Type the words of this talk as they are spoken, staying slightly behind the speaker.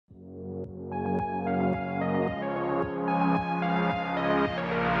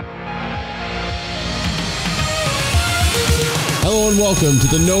welcome to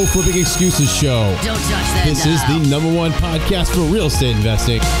the No Flipping Excuses Show. Don't touch that This is the #1 podcast for real estate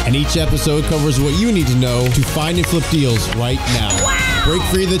investing, and each episode covers what you need to know to find and flip deals right now. Wow. Break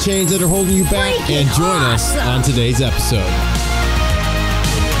free of the chains that are holding you back and join us on today's episode.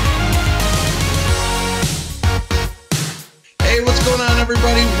 Hey, what's going on,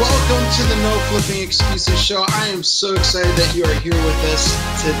 everybody? Welcome to the No Flipping Excuses Show. I am so excited that you are here with us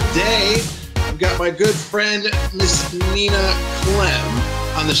today. I've got my good friend, Miss Nina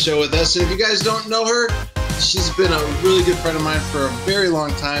Klemm, on the show with us. And if you guys don't know her, she's been a really good friend of mine for a very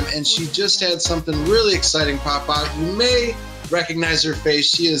long time, and she just had something really exciting pop out. You may recognize her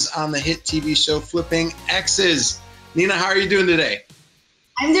face. She is on the hit TV show Flipping Exes. Nina, how are you doing today?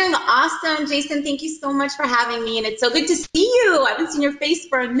 I'm doing awesome, Jason. Thank you so much for having me, and it's so good to see you. I haven't seen your face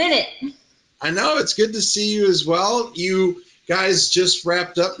for a minute. I know, it's good to see you as well. You guys just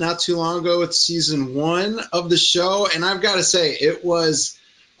wrapped up not too long ago with season 1 of the show, and I've got to say, it was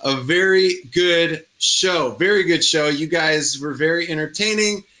a very good show. Very good show. You guys were very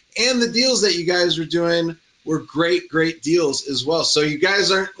entertaining, and the deals that you guys were doing were great deals as well. So you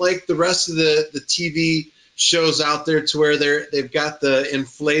guys aren't like the rest of the TV shows out there to where they've got the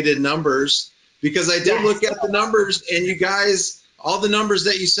inflated numbers, because I did look at the numbers, and you guys, all the numbers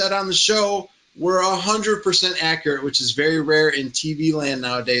that you said on the show were 100% accurate, which is very rare in TV land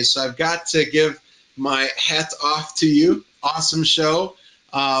nowadays. So I've got to give my hat off to you. Awesome show.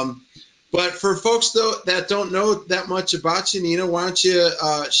 But for folks though that don't know that much about you, Nina, why don't you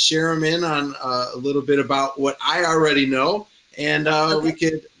share them in on a little bit about what I already know, and we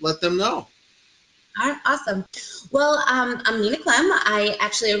could let them know. All right, awesome. Well, I'm Nina Klemm. I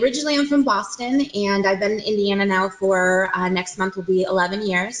actually originally am from Boston, and I've been in Indiana now for next month will be 11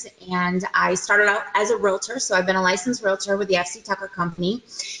 years. And I started out as a realtor, so I've been a licensed realtor with the F.C. Tucker Company.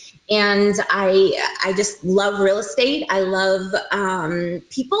 And I just love real estate. I love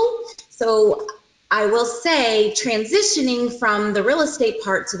people. So I will say transitioning from the real estate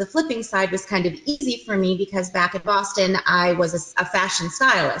part to the flipping side was kind of easy for me, because back in Boston, I was a fashion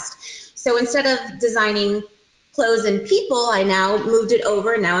stylist. So instead of designing clothes and people, I now moved it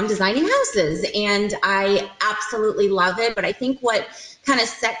over, and now I'm designing houses, and I absolutely love it. But I think what kind of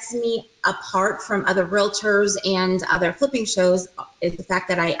sets me apart from other realtors and other flipping shows is the fact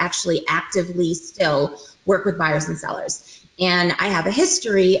that I actually actively still work with buyers and sellers. And I have a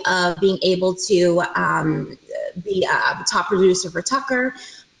history of being able to be a top producer for Tucker.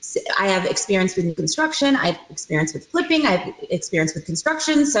 I have experience with new construction. I have experience with flipping. I have experience with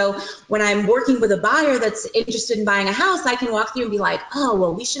construction. So when I'm working with a buyer that's interested in buying a house, I can walk through and be like, oh,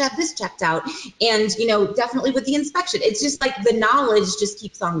 well, we should have this checked out. And, you know, definitely with the inspection, it's just like the knowledge just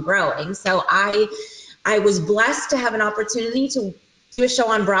keeps on growing. So I was blessed to have an opportunity to do a show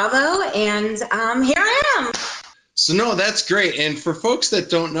on Bravo, and here I am. So no, that's great. And for folks that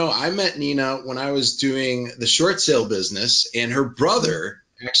don't know, I met Nina when I was doing the short sale business, and her brother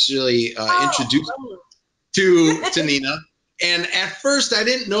actually introduced me to Nina. And at first I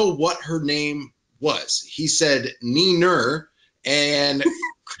didn't know what her name was. He said Nina and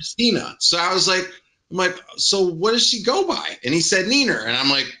Christina. So I'm like, so what does she go by? And he said Nina. And I'm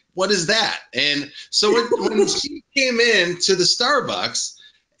like, what is that? And so when she came in to the Starbucks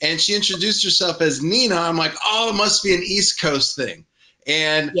and she introduced herself as Nina, I'm like, oh, it must be an East Coast thing.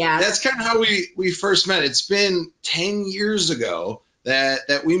 And that's kind of how we first met. It's been 10 years ago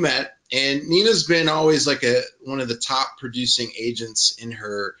that we met, and Nina's been always like one of the top producing agents in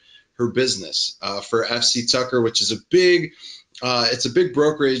her business for FC Tucker, which is it's a big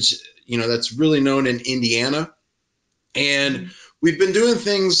brokerage, you know, that's really known in Indiana. And we've been doing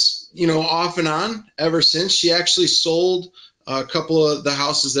things, you know, off and on ever since. She actually sold a couple of the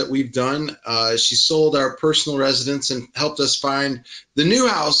houses that we've done. She sold our personal residence and helped us find the new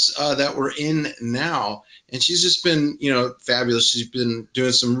house that we're in now. And she's just been, you know, fabulous. She's been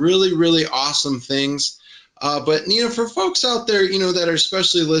doing some really awesome things. But Nina, for folks out there, you know, that are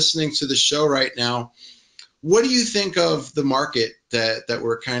especially listening to the show right now, what do you think of the market that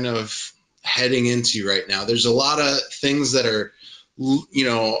we're kind of heading into right now? There's a lot of things that are, you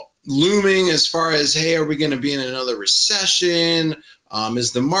know, looming as far as, hey, are we going to be in another recession?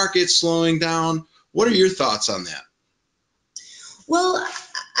 Is the market slowing down? What are your thoughts on that? Well,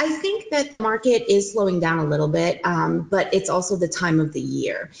 I think that the market is slowing down a little bit, but it's also the time of the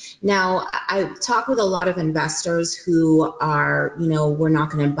year. Now, I talk with a lot of investors who are, we're not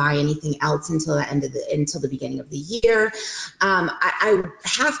going to buy anything else until the beginning of the year. I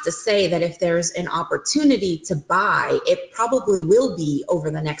have to say that if there's an opportunity to buy, it probably will be over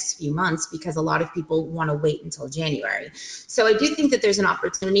the next few months because a lot of people want to wait until January. So I do think that there's an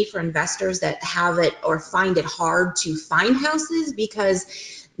opportunity for investors that have it or find it hard to find houses because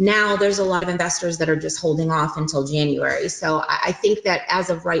now there's a lot of investors that are just holding off until January. So I think that as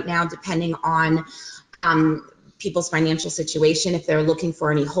of right now, depending on people's financial situation, if they're looking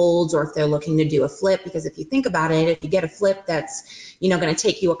for any holds or if they're looking to do a flip, because if you think about it, if you get a flip that's going to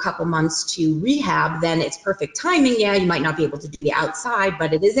take you a couple months to rehab, then it's perfect timing. Yeah, you might not be able to do the outside,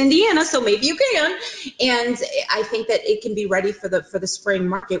 but it is Indiana, so maybe you can. And I think that it can be ready for the spring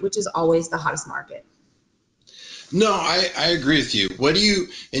market, which is always the hottest market. No, I agree with you.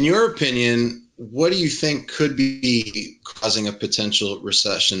 In your opinion, what do you think could be causing a potential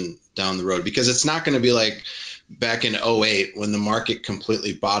recession down the road? Because it's not going to be like back in 2008 when the market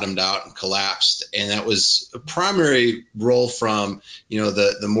completely bottomed out and collapsed. And that was a primary role from,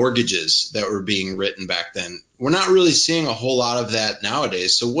 the mortgages that were being written back then. We're not really seeing a whole lot of that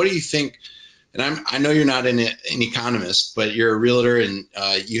nowadays. So what do you think? And I know you're not an economist, but you're a realtor and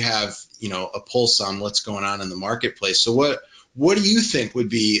you have, a pulse on what's going on in the marketplace. So what do you think would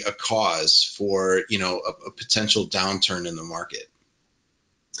be a cause for, a potential downturn in the market?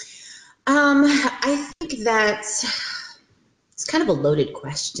 I think that it's kind of a loaded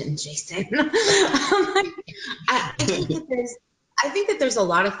question, Jason. I think that there's a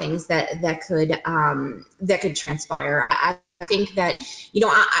lot of things that could transpire. I think that,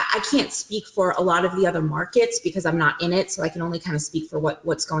 I can't speak for a lot of the other markets because I'm not in it, so I can only kind of speak for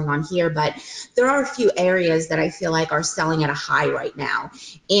what's going on here. But there are a few areas that I feel like are selling at a high right now.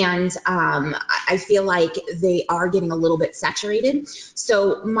 And I feel like they are getting a little bit saturated.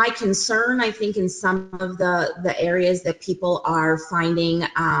 So my concern, I think, in some of the areas that people are finding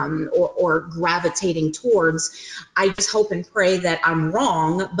or gravitating towards, I just hope and pray that I'm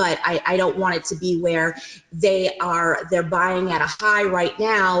wrong, but I don't want it to be where they're buying at a high right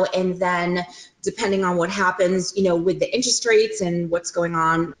now, and then depending on what happens, with the interest rates and what's going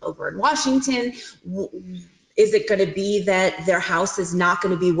on over in Washington, is it going to be that their house is not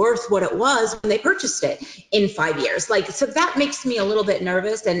going to be worth what it was when they purchased it in 5 years? So that makes me a little bit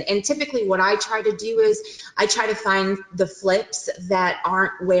nervous. And typically what I try to do is I try to find the flips that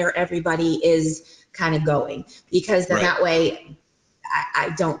aren't where everybody is kind of going, because then that way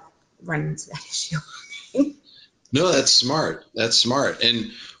I don't run into that issue. No, that's smart. That's smart.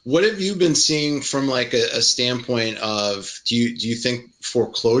 And what have you been seeing from like a standpoint of, do you think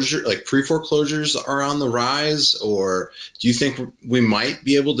pre-foreclosures are on the rise, or do you think we might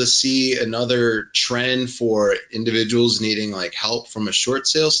be able to see another trend for individuals needing like help from a short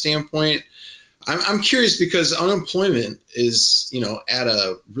sale standpoint? I'm curious because unemployment is, at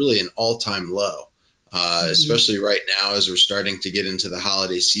really an all-time low. Especially right now as we're starting to get into the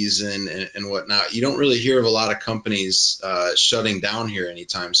holiday season and whatnot. You don't really hear of a lot of companies shutting down here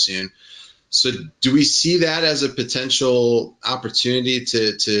anytime soon. So do we see that as a potential opportunity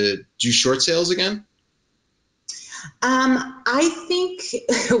to do short sales again? I think,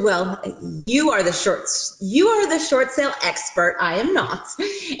 well, you are the short sale expert. I am not.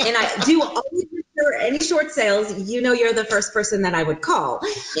 And I do always refer any short sales. You're the first person that I would call.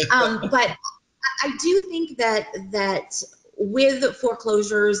 But I do think that with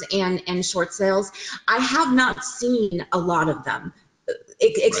foreclosures and short sales, I have not seen a lot of them,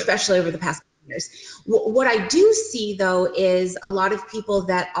 especially over the past years. What I do see, though, is a lot of people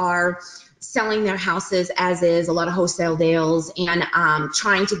that are selling their houses as is, a lot of wholesale deals, and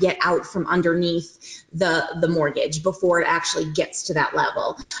trying to get out from underneath the mortgage before it actually gets to that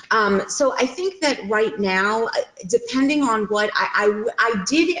level. So I think that right now, depending on what I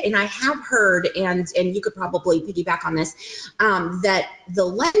did, and I have heard, and you could probably piggyback on this, that the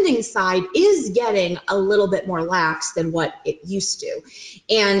lending side is getting a little bit more lax than what it used to.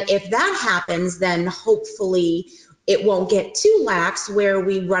 And if that happens, then hopefully it won't get too lax where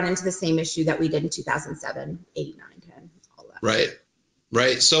we run into the same issue that we did in 2007, 8, 9, 10, all that.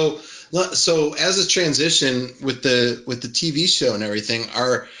 Right. So as a transition with the TV show and everything,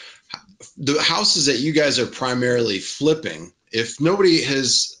 are the houses that you guys are primarily flipping, if nobody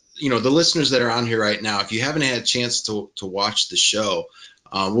has, the listeners that are on here right now, if you haven't had a chance to watch the show,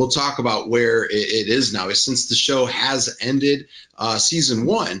 we'll talk about where it is now. Since the show has ended season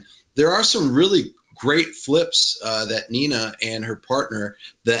 1, there are some really great flips that Nina and her partner,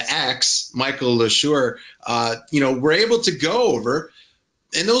 the ex, Michael LeSure, were able to go over.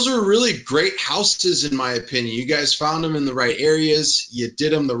 And those are really great houses, in my opinion. You guys found them in the right areas. You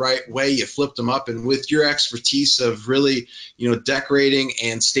did them the right way. You flipped them up. And with your expertise of really, decorating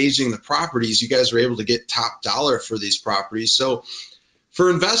and staging the properties, you guys were able to get top dollar for these properties. So for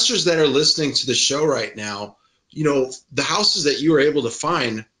investors that are listening to the show right now, the houses that you were able to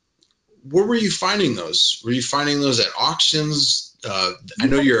find, where were you finding those? Were you finding those at auctions? I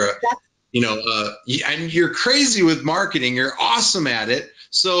know and you're crazy with marketing. You're awesome at it.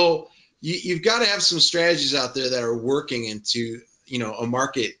 So you've got to have some strategies out there that are working into, a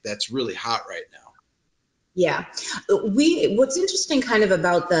market that's really hot right now. Yeah. What's interesting kind of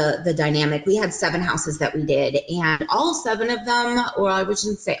about the dynamic, we had 7 houses that we did, and all 7 of them, or I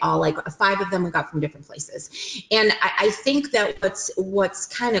shouldn't say all, like 5 of them we got from different places. And I think that what's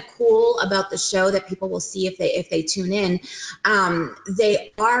kind of cool about the show that people will see if they tune in,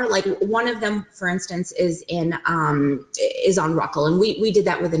 they are like, one of them, for instance, is on Ruckle, and we did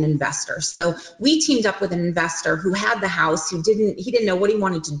that with an investor. So we teamed up with an investor who had the house, he didn't know what he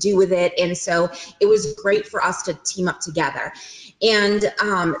wanted to do with it, and so it was great for us to team up together. And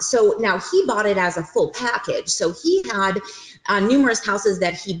so now he bought it as a full package. So he had numerous houses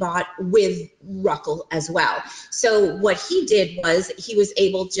that he bought with Ruckle as well. So what he did was he was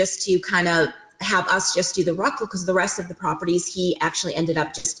able just to kind of have us just do the Ruckle, because the rest of the properties he actually ended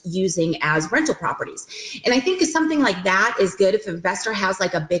up just using as rental properties. And I think something like that is good if an investor has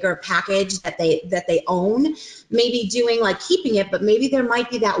like a bigger package that they own, maybe doing like keeping it, but maybe there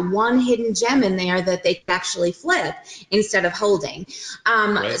might be that one hidden gem in there that they can actually flip instead of holding.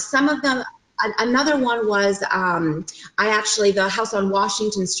 Right. Some of them. Another one was the house on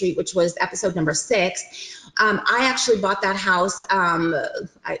Washington Street, which was episode number 6. I actually bought that house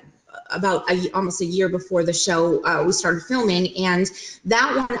about almost a year before the show we started filming, and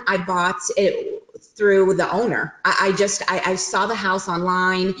that one I bought it through the owner. I saw the house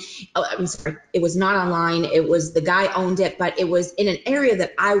online. Oh, I'm sorry, it was not online. It was the guy owned it, but it was in an area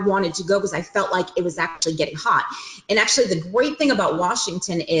that I wanted to go because I felt like it was actually getting hot. And actually, the great thing about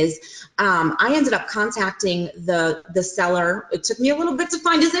Washington is I ended up contacting the seller. It took me a little bit to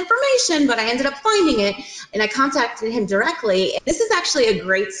find his information, but I ended up finding it, and I contacted him directly. This is actually a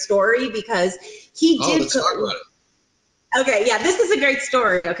great story because he did. Let's talk about it. Okay, yeah, this is a great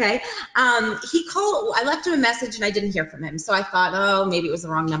story, okay? He called, I left him a message and I didn't hear from him. So I thought, oh, maybe it was the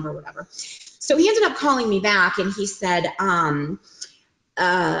wrong number or whatever. So he ended up calling me back and he said,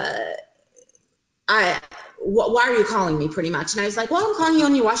 why are you calling me, pretty much? And I was like, well, I'm calling you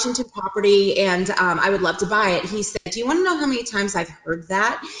on your Washington property and I would love to buy it. He said, do you want to know how many times I've heard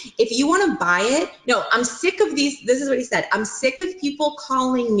that? If you want to buy it, no, I'm sick of these. This is what he said. I'm sick of people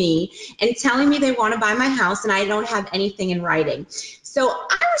calling me and telling me they want to buy my house and I don't have anything in writing. So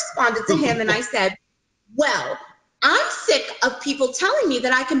I responded to him and I said, well, I'm sick of people telling me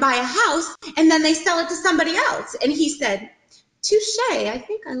that I can buy a house and then they sell it to somebody else. And he said, touche, I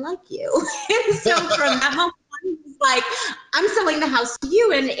think I like you. And so from that moment on, he was like, I'm selling the house to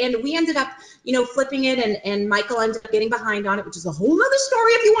you. And we ended up, flipping it, and Michael ended up getting behind on it, which is a whole other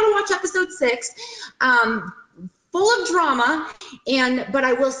story if you want to watch episode 6. Full of drama. But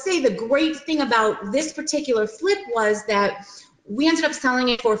I will say the great thing about this particular flip was that we ended up selling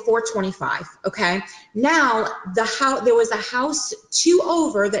it for $425. Okay. Now there was a house 2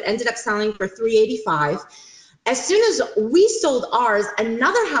 over that ended up selling for $385. As soon as we sold ours,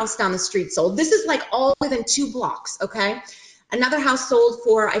 another house down the street sold. This is like all within 2 blocks, okay? Another house sold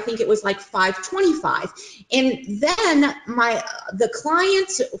for, I think it was like $525. And then the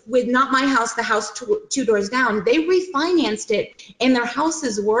client with not my house, the house 2 doors down, they refinanced it, and their house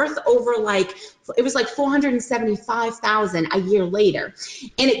is worth over it was like $475,000 a year later.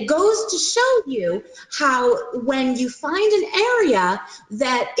 And it goes to show you how when you find an area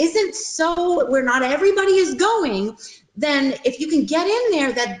that isn't where not everybody is going, then if you can get in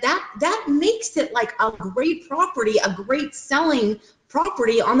there, that makes it like a great property, a great selling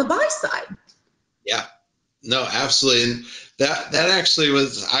property on the buy side. Yeah, no, absolutely. And that actually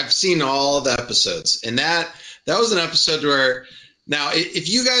was, I've seen all the episodes, and that was an episode where, now if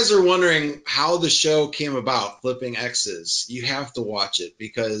you guys are wondering how the show came about, Flipping Exes, you have to watch it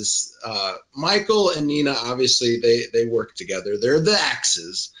because Michael and Nina, obviously they work together. They're the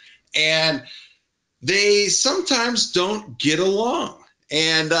exes, and they sometimes don't get along.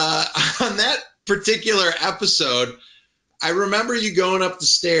 And on that particular episode, I remember you going up the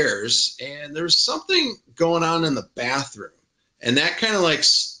stairs and there was something going on in the bathroom, and that kind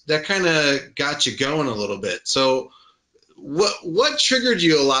of got you going a little bit. So what triggered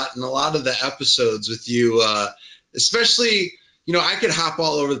you in a lot of the episodes with you, especially, I could hop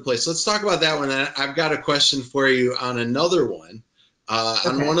all over the place. Let's talk about that one. I've got a question for you on another one.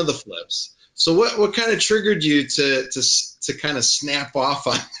 on one of the flips. So what kind of triggered you to kind of snap off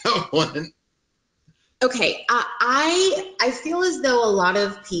on that one? Okay, I feel as though a lot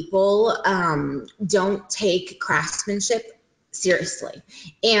of people don't take craftsmanship seriously,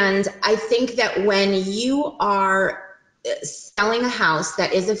 and I think that when you are selling a house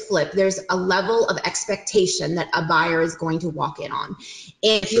that is a flip, there's a level of expectation that a buyer is going to walk in on,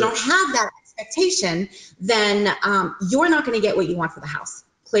 and if you don't have that expectation, then you're not going to get what you want for the house.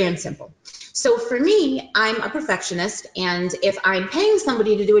 Clear and simple. So for me, I'm a perfectionist, and if I'm paying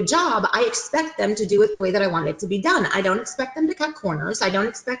somebody to do a job, I expect them to do it the way that I want it to be done. I don't expect them to cut corners. I don't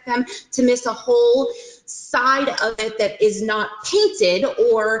expect them to miss a whole side of it that is not painted,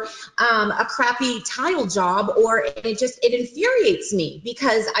 or a crappy tile job, or it infuriates me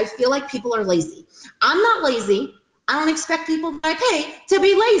because I feel like people are lazy. I'm not lazy. I don't expect people that I pay to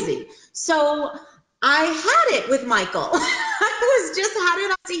be lazy. So I had it with Michael. I was just had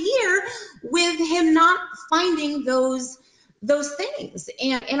it up to here with him not finding those things.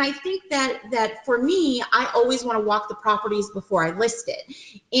 And I think that for me, I always want to walk the properties before I list it.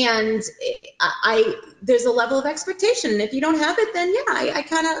 And there's a level of expectation. And if you don't have it, then yeah, I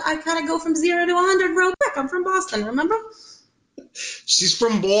kind of go from 0 to 100 real quick. I'm from Boston, remember? She's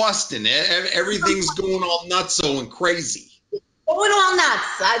from Boston. Everything's going all nutso and crazy. Going all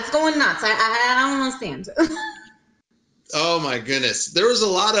nuts. It's going nuts. I don't understand. Oh my goodness. There was a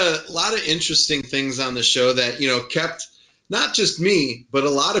lot of interesting things on the show that, kept not just me, but a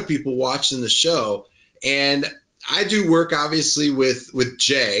lot of people watching the show. And I do work obviously with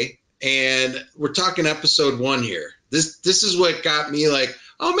Jay, and we're talking episode 1 here. This is what got me like,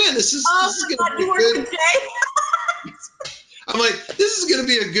 oh man, this is gonna be good. With Jay? I'm like, this is gonna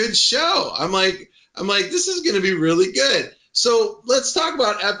be a good show. I'm like, this is gonna be really good. So let's talk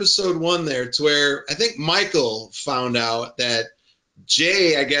about episode 1 there, to where I think Michael found out that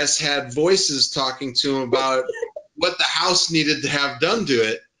Jay, I guess, had voices talking to him about what the house needed to have done to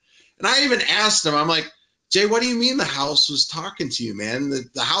it. And I even asked him, I'm like, Jay, what do you mean the house was talking to you, man?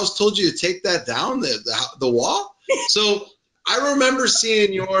 The house told you to take that down, the wall? So I remember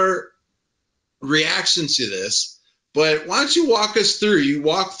seeing your reaction to this, but why don't you walk us through? You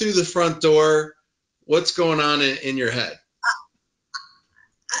walk through the front door. What's going on in your head?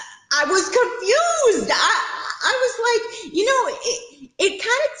 I was confused. I was like,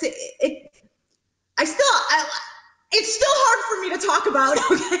 it's still hard for me to talk about,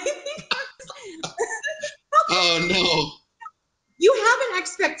 okay? Oh, no. You have an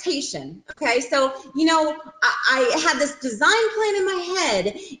expectation, okay? So, I had this design plan in my head,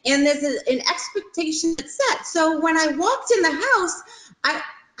 and there's an expectation that's set. So when I walked in the house,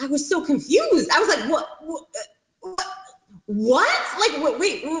 I was so confused. I was like, what? Like,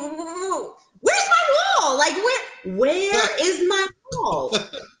 wait, where's my wall? Like, where is my wall?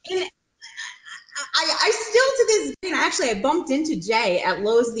 And I still to this day, actually, I bumped into Jay at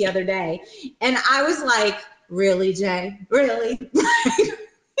Lowe's the other day, and I was like, really, Jay? Really?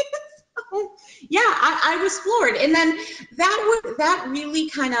 Yeah, I was floored. And then that really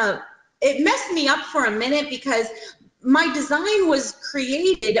kind of, it messed me up for a minute, because my design was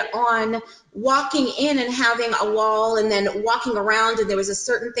created on walking in and having a wall, and then walking around, and there was a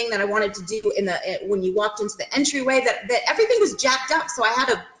certain thing that I wanted to do when you walked into the entryway, that everything was jacked up, so I had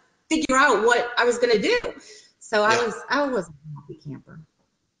to figure out what I was going to do. So yeah. I was a happy camper.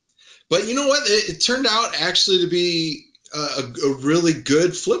 But you know what? It turned out actually to be a really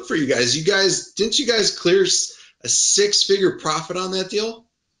good flip for you guys. Didn't you guys clear a 6-figure profit on that deal?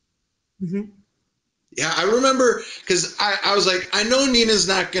 Mm-hmm. Yeah, I remember, because I was like, I know Nina's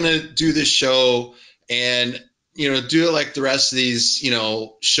not going to do this show and, do it like the rest of these,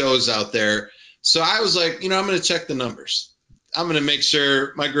 shows out there. So I was like, I'm going to check the numbers. I'm going to make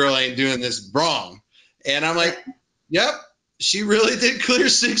sure my girl ain't doing this wrong. And I'm like, yep, she really did clear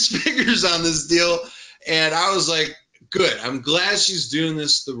 6 figures on this deal. And I was like, good. I'm glad she's doing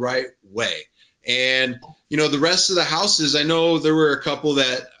this the right way. And, the rest of the houses, I know there were a couple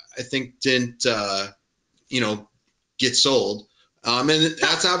that I think didn't, get sold. And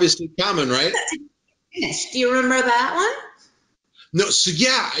that's obviously common, right? Do you remember that one? No. So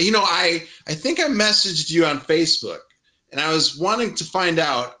yeah, I think I messaged you on Facebook, and I was wanting to find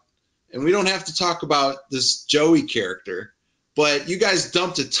out, and we don't have to talk about this Joey character, but you guys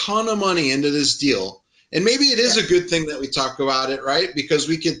dumped a ton of money into this deal. And maybe it is a good thing that we talk about it, right? Because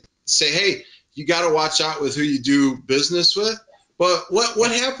we could say, hey, you got to watch out with who you do business with. But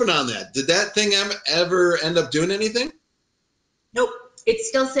what happened on that? Did that thing ever end up doing anything? Nope. It's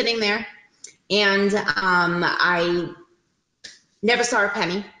still sitting there. And I never saw a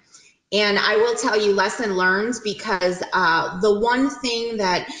penny. And I will tell you, lesson learned, because the one thing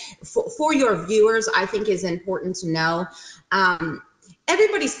that for your viewers, I think is important to know,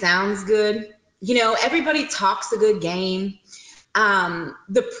 everybody sounds good. You know, everybody talks a good game.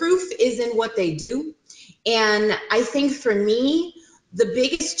 The proof is in what they do. And I think for me, the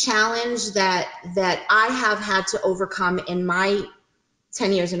biggest challenge that I have had to overcome in my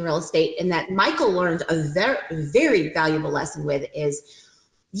 10 years in real estate, and that Michael learned a very, very valuable lesson with, is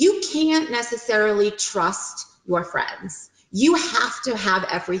you can't necessarily trust your friends. You have to have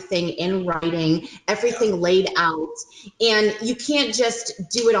everything in writing, everything laid out, and you can't just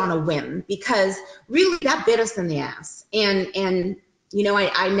do it on a whim, because really that bit us in the ass. And you know,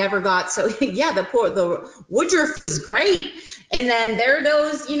 I never got, so yeah, the Woodruff is great, and then there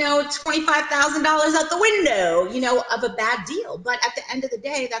goes, you know, $25,000 out the window, you know, of a bad deal. But at the end of the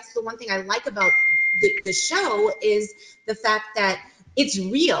day, that's the one thing I like about the show, is the fact that it's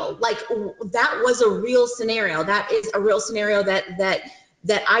real. Like, that was a real scenario. That is a real scenario that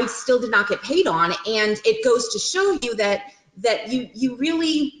I still did not get paid on. And it goes to show you that you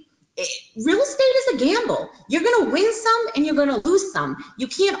really, real estate is a gamble. You're going to win some and you're going to lose some. You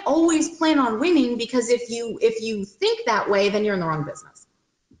can't always plan on winning, because if you think that way, then you're in the wrong business.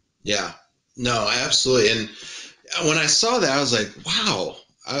 Yeah, no, absolutely. And when I saw that, I was like, wow,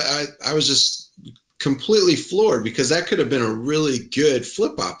 I was just completely floored, because that could have been a really good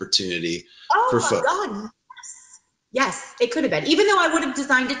flip opportunity for folks. Oh my God. Yes, it could have been. Even though I would have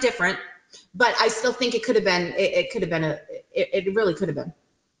designed it different, but I still think it could have been, it really could have been.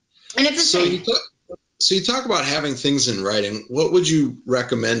 And it's a shame. So you talk about having things in writing. What would you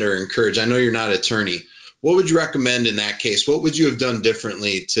recommend or encourage? I know you're not an attorney. What would you recommend in that case? What would you have done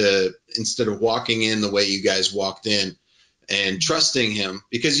differently to, instead of walking in the way you guys walked in and trusting him?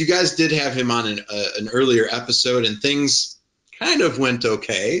 Because you guys did have him on an earlier episode, and things kind of went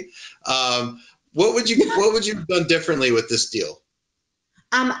okay. What would you have done differently with this deal?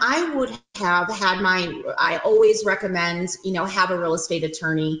 I would have had I always recommend, you know, have a real estate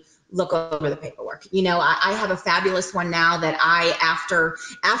attorney look over the paperwork. You know, I have a fabulous one now that after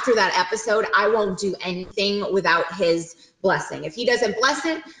that episode, I won't do anything without his blessing. If he doesn't bless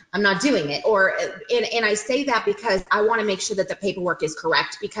it, I'm not doing it. And I say that because I want to make sure that the paperwork is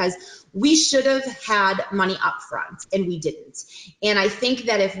correct, because we should have had money up front and we didn't. And I think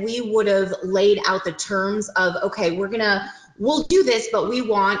that if we would have laid out the terms of, okay, we'll do this, but we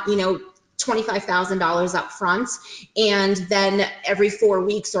want, you know, $25,000 up front, and then every 4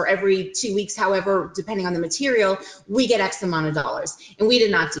 weeks or every 2 weeks, however, depending on the material, we get X amount of dollars. And we did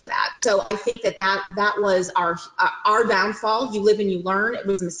not do that. So I think that was our downfall. You live and you learn. It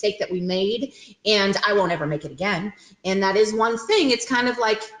was a mistake that we made, and I won't ever make it again. And that is one thing. It's kind of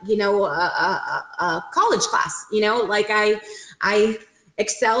like, you know, a college class, you know, like I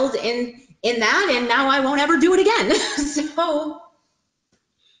excelled in that, and now I won't ever do it again. So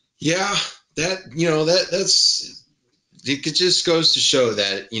yeah, that's it just goes to show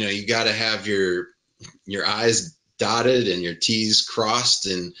that, you know, you got to have your I's dotted and your T's crossed,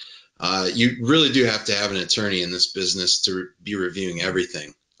 and you really do have to have an attorney in this business to be reviewing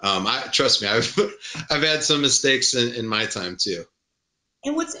everything. Trust me, I've had some mistakes in my time too.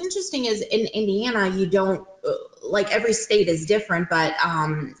 And what's interesting is in Indiana, you don't, like, every state is different, but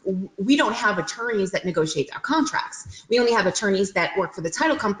we don't have attorneys that negotiate our contracts. We only have attorneys that work for the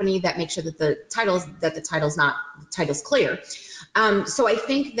title company that make sure that the title's clear. So I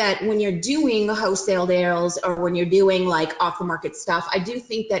think that when you're doing wholesale deals, or when you're doing like off the market stuff, I do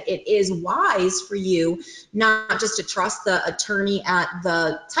think that it is wise for you not just to trust the attorney at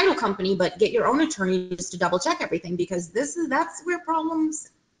the title company, but get your own attorney just to double check everything, because that's where problems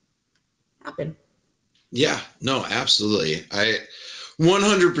happen. Yeah, no, absolutely. I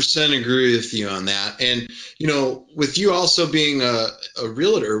 100% agree with you on that. And, you know, with you also being a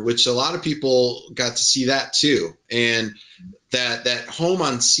realtor, which a lot of people got to see that too. And that home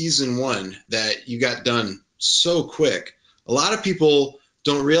on season 1 that you got done so quick, a lot of people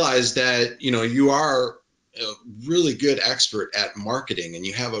don't realize that, you know, you are a really good expert at marketing, and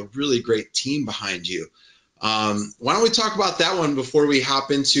you have a really great team behind you. Why don't we talk about that one before we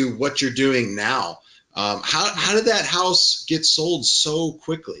hop into what you're doing now? How did that house get sold so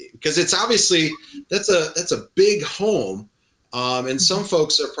quickly? Because it's obviously, that's a big home, and some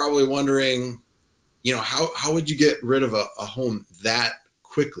folks are probably wondering, you know, how would you get rid of a home that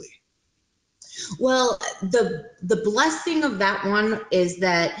quickly? Well, the blessing of that one is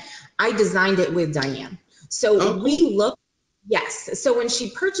that I designed it with Diane. So cool. Yes. So when she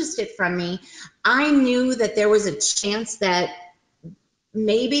purchased it from me, I knew that there was a chance that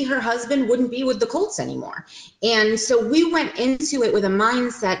maybe her husband wouldn't be with the Colts anymore. And so we went into it with a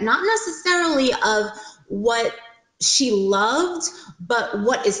mindset, not necessarily of what she loved, but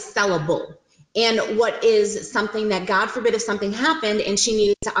what is sellable and what is something that, God forbid, if something happened and she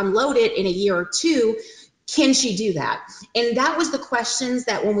needed to unload it in a year or two, can she do that? And that was the questions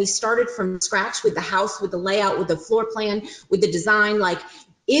that when we started from scratch with the house, with the layout, with the floor plan, with the design, like,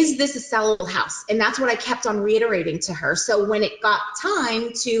 is this a sellable house? And that's what I kept on reiterating to her. So when it got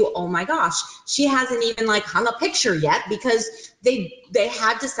time to, oh my gosh, she hasn't even like hung a picture yet, because they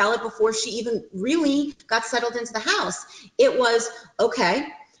had to sell it before she even really got settled into the house. It was, okay,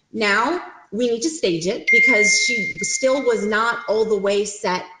 now we need to stage it, because she still was not all the way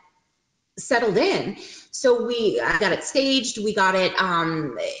settled in. So I got it staged, we got it,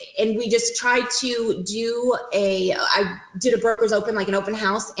 and we just tried to do I did a broker's open, like an open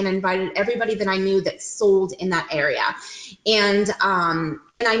house, and invited everybody that I knew that sold in that area. And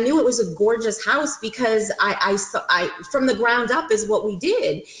I knew it was a gorgeous house, because I from the ground up is what we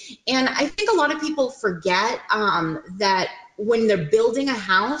did. And I think a lot of people forget that when they're building a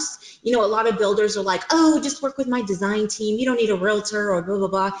house, you know, a lot of builders are like, oh, just work with my design team, you don't need a realtor or blah, blah,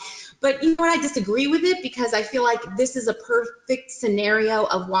 blah. But you know what, I disagree with it, because I feel like this is a perfect scenario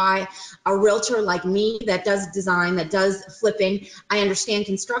of why a realtor like me that does design, that does flipping, I understand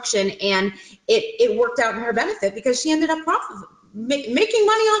construction, and it worked out in her benefit, because she ended up making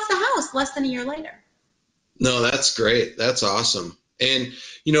money off the house less than a year later. No, that's great. That's awesome. And,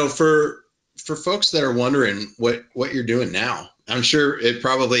 you know, for folks that are wondering what you're doing now, I'm sure it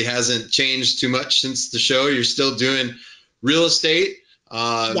probably hasn't changed too much since the show. You're still doing real estate.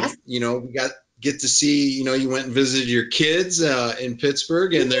 Yes. You know, we get to see, you know, you went and visited your kids in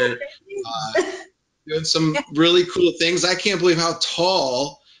Pittsburgh, and they're doing some really cool things. I can't believe how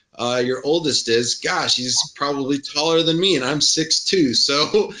tall your oldest is. Gosh, he's probably taller than me, and I'm 6'2". So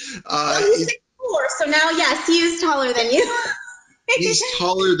he's 6'4", so now, yes, he is taller than you. He's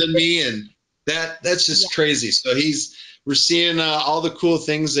taller than me, and that's just crazy. So we're seeing all the cool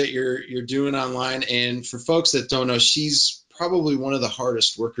things that you're doing online. And for folks that don't know, she's probably one of the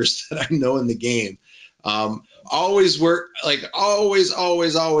hardest workers that I know in the game. Always work, like always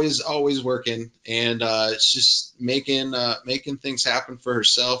working, and it's just making things happen for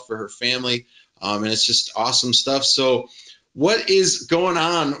herself, for her family, and it's just awesome stuff. So what is going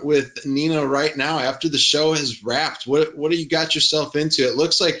on with Nina right now after the show has wrapped? What do you got yourself into? It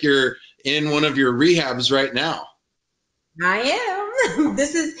looks like you're in one of your rehabs right now. I am.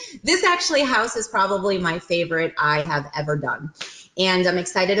 This actually house is probably my favorite I have ever done. And I'm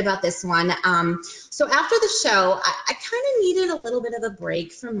excited about this one. So after the show, I kind of needed a little bit of a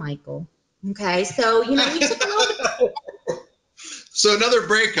break from Michael. Okay, so, you know, we took a little bit. So another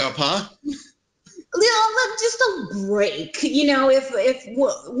breakup, huh? Just a break, you know,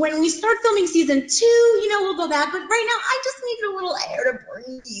 when we start filming season 2, you know, we'll go back, but right now I just needed a little air to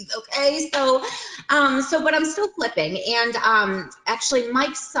breathe. Okay, but I'm still flipping. And actually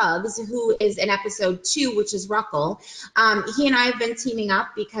Mike Suggs, who is in episode 2, which is Ruckle, he and I have been teaming up,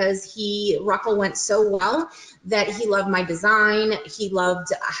 because Ruckle went so well that he loved my design, he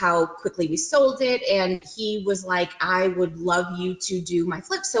loved how quickly we sold it, and he was like, I would love you to do my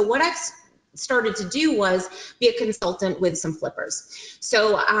flip. So what I've started to do was be a consultant with some flippers.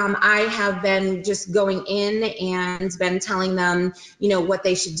 So I have been just going in and been telling them, you know, what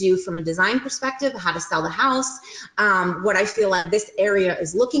they should do from a design perspective, how to sell the house, what I feel like this area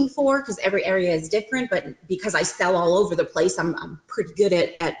is looking for, because every area is different, but because I sell all over the place, I'm pretty good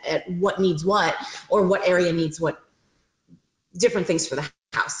at what needs what, or what area needs what, different things for the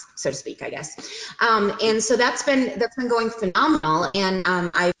house, so to speak, I guess. And so that's been going phenomenal, and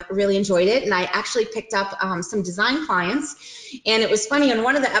I've really enjoyed it. And I actually picked up some design clients, and it was funny. In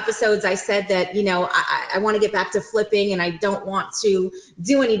one of the episodes, I said that, you know, I want to get back to flipping, and I don't want to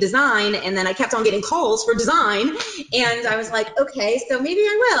do any design. And then I kept on getting calls for design, and I was like, okay, so maybe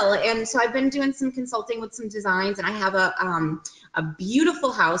I will. And so I've been doing some consulting with some designs, and I have a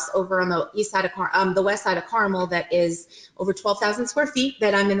beautiful house over on the the west side of Carmel that is over 12,000 square feet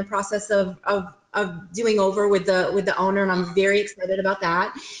that I'm in the process of doing over with the owner, and I'm very excited about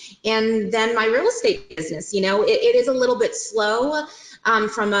that. And then my real estate business, you know, it is a little bit slow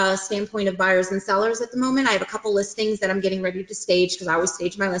from a standpoint of buyers and sellers at the moment. I have a couple listings that I'm getting ready to stage, because I always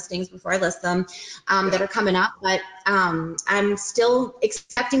stage my listings before I list them, that are coming up. But I'm still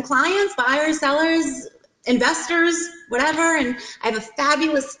accepting clients, buyers, sellers, investors, whatever. And I have a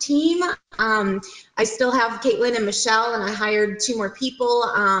fabulous team. I still have Caitlin and Michelle, and I hired 2 more people,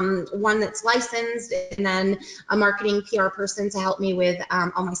 one that's licensed, and then a marketing PR person to help me with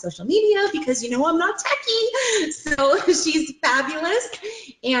all my social media, because I'm not techie. So she's fabulous,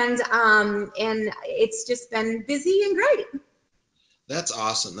 and it's just been busy and great. That's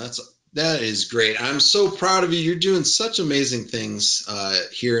awesome. That is great. I'm so proud of you. You're doing such amazing things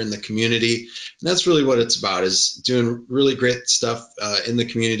here in the community. And that's really what it's about, is doing really great stuff in the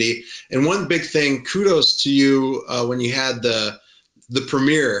community. And one big thing, kudos to you, when you had the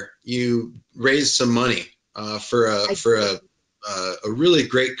premiere, you raised some money for a really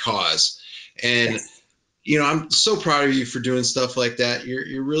great cause. And Yes. I'm so proud of you for doing stuff like that.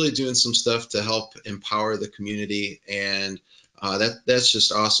 You're really doing some stuff to help empower the community, and that's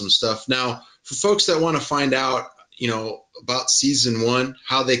just awesome stuff. Now, for folks that want to find out, about season 1,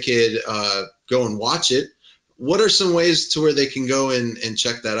 how they could go and watch it, what are some ways to where they can go and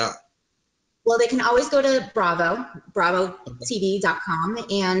check that out? Well, they can always go to bravotv.com,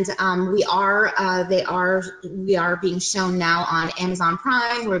 and we are being shown now on Amazon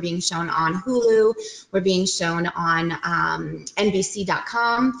Prime. We're being shown on Hulu. We're being shown on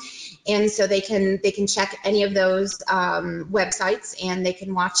NBC.com, and so they can check any of those websites, and they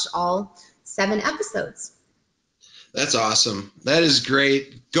can watch all 7 episodes. That's awesome. That is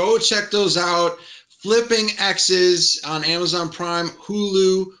great. Go check those out. Flipping Exes on Amazon Prime,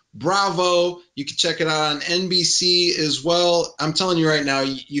 Hulu, Bravo. You can check it out on NBC as well. I'm telling you right now,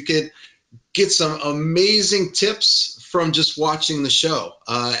 you could get some amazing tips from just watching the show.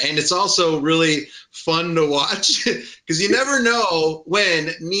 And it's also really fun to watch because you never know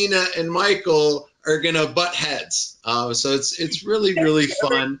when Nina and Michael are going to butt heads. So it's really, really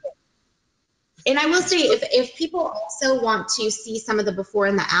fun. And I will say, if people also want to see some of the before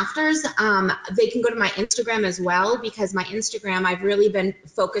and the afters, they can go to my Instagram as well, because my Instagram, I've really been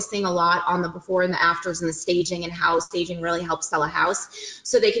focusing a lot on the before and the afters and the staging, and how staging really helps sell a house.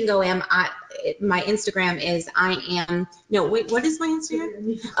 So they can go, my Instagram is what is my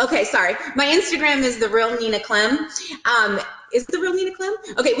Instagram? Okay, sorry. My Instagram is The Real Nina Klemm. Is it The Real Nina Klemm?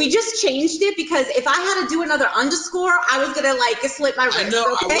 Okay, we just changed it because if I had to do another underscore, I was going to slip my wrist. I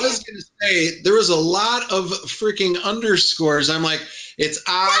know, okay? I was going to say, there was a lot of freaking underscores. I'm like, it's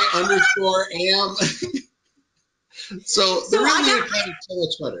I _ am. So The Real Nina Klemm is so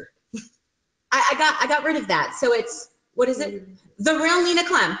much better. I got rid of that. So it's, what is it? The Real Nina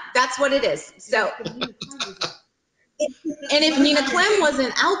Klemm. That's what it is. So... And if Nina Klemm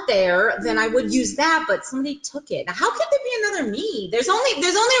wasn't out there, then I would use that, but somebody took it. Now, how could there be another me? There's only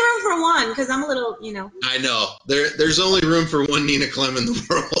room for one, because I'm a little, I know. There's only room for one Nina Klemm in the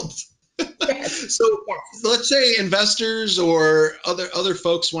world. Yes. So let's say investors or other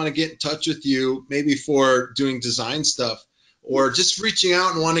folks want to get in touch with you, maybe for doing design stuff, or just reaching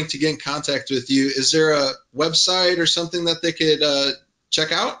out and wanting to get in contact with you. Is there a website or something that they could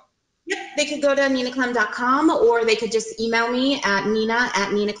check out? Yep, they could go to ninaklemm.com, or they could just email me at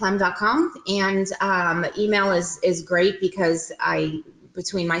nina@ninaklemm.com. And email is great, because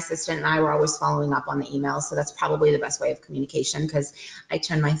between my assistant and I, we're always following up on the email. So that's probably the best way of communication, because I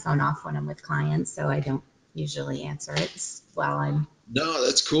turn my phone off when I'm with clients, so I don't usually answer it while I'm... No,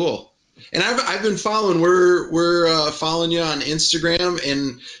 that's cool. And I've been following. We're following you on Instagram,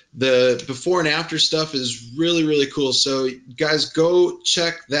 and the before and after stuff is really, really cool. So guys, go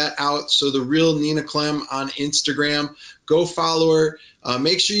check that out. So The Real Nina Klemm on Instagram. Go follow her.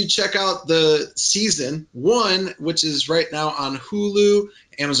 Make sure you check out the season 1, which is right now on Hulu,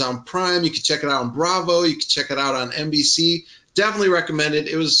 Amazon Prime. You can check it out on Bravo. You can check it out on NBC. Definitely recommend it.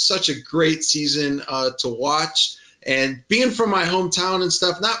 It was such a great season to watch. And being from my hometown and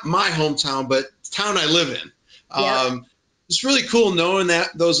stuff, not my hometown, but the town I live in, it's really cool knowing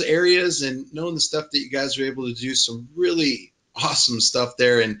those areas and knowing the stuff that you guys are able to do some really awesome stuff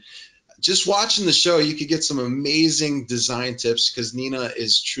there. And just watching the show, you could get some amazing design tips, because Nina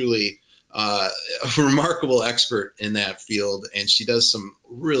is truly a remarkable expert in that field, and she does some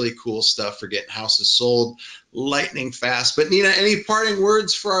really cool stuff for getting houses sold lightning fast. But Nina, any parting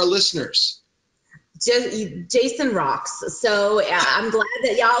words for our listeners? Jason rocks. So I'm glad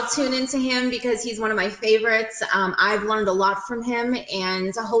that y'all tune into him, because he's one of my favorites. I've learned a lot from him,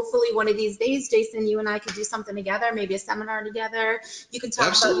 and hopefully one of these days, Jason, you and I could do something together, maybe a seminar together. You can talk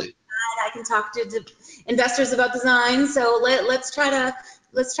about design. I can talk to investors about design. So let's try to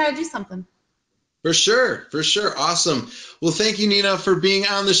do something. For sure. Awesome. Well, thank you, Nina, for being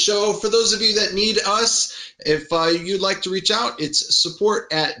on the show. For those of you that need us, if you'd like to reach out, it's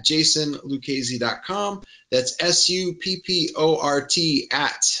support@jasonluchesi.com. That's SUPPORT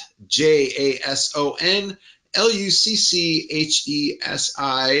 @JASON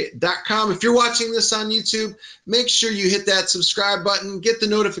Lucchesi.com. If you're watching this on YouTube, make sure you hit that subscribe button, get the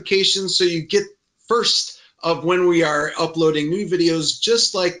notifications so you get first of when we are uploading new videos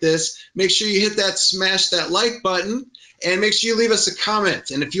just like this. Make sure you hit that, smash that like button, and make sure you leave us a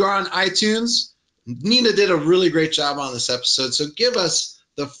comment. And if you are on iTunes, Nina did a really great job on this episode, so give us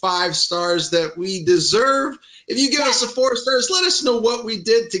the 5 stars that we deserve. If you give us a 4 stars, let us know what we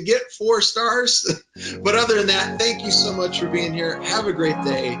did to get 4 stars. But other than that, thank you so much for being here. Have a great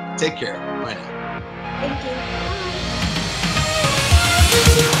day. Take care. Bye now. Thank you. Bye.